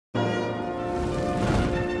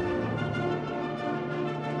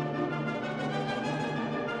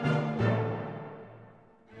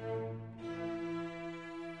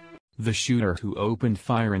The shooter, who opened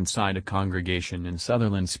fire inside a congregation in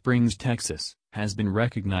Sutherland Springs, Texas, has been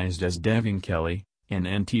recognized as Devin Kelley, an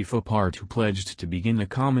Antifa part who pledged to begin a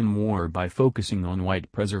common war by focusing on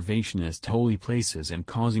white preservationist holy places and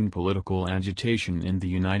causing political agitation in the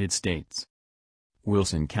United States.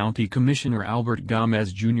 Wilson County Commissioner Albert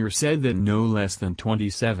Gomez Jr. said that no less than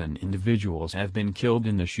 27 individuals have been killed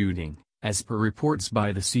in the shooting, as per reports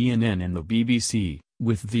by the CNN and the BBC,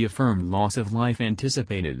 with the affirmed loss of life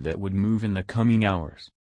anticipated that would move in the coming hours.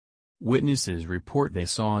 Witnesses report they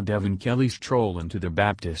saw Devin Kelley stroll into the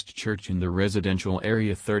Baptist church in the residential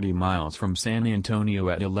area 30 miles from San Antonio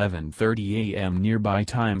at 11:30 a.m. nearby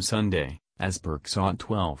time Sunday, as per XOT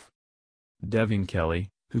 12. Devin Kelley,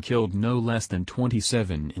 who killed no less than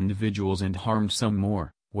 27 individuals and harmed some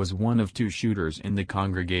more, was one of two shooters in the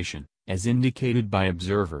congregation, as indicated by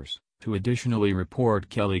observers, who additionally report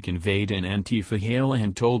Kelley conveyed an Antifa hail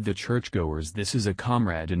and told the churchgoers this is a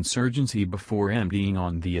comrade insurgency before emptying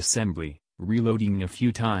on the assembly, reloading a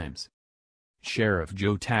few times. Sheriff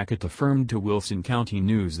Joe Tackett affirmed to Wilson County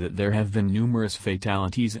News that there have been numerous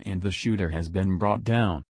fatalities and the shooter has been brought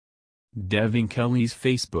down. Devin Kelley's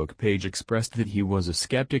Facebook page expressed that he was a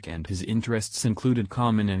skeptic and his interests included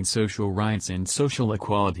common and social rights and social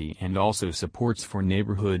equality, and also supports for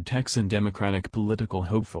neighborhood Texan Democratic political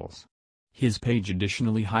hopefuls. His page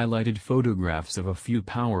additionally highlighted photographs of a few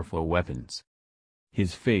powerful weapons.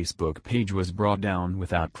 His Facebook page was brought down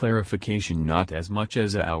without clarification not as much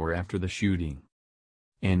as an hour after the shooting.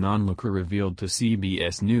 An onlooker revealed to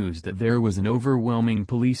CBS News that there was an overwhelming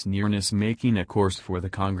police nearness making a course for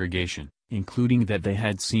the congregation, including that they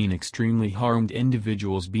had seen extremely harmed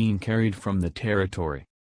individuals being carried from the territory.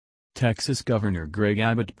 Texas Governor Greg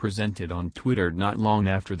Abbott presented on Twitter not long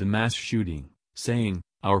after the mass shooting, saying,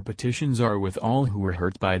 "Our petitions are with all who were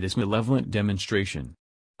hurt by this malevolent demonstration.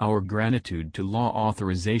 Our gratitude to law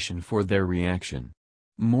authorization for their reaction.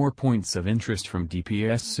 More points of interest from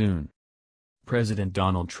DPS soon." President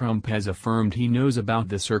Donald Trump has affirmed he knows about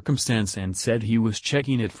the circumstance and said he was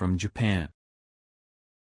checking it from Japan.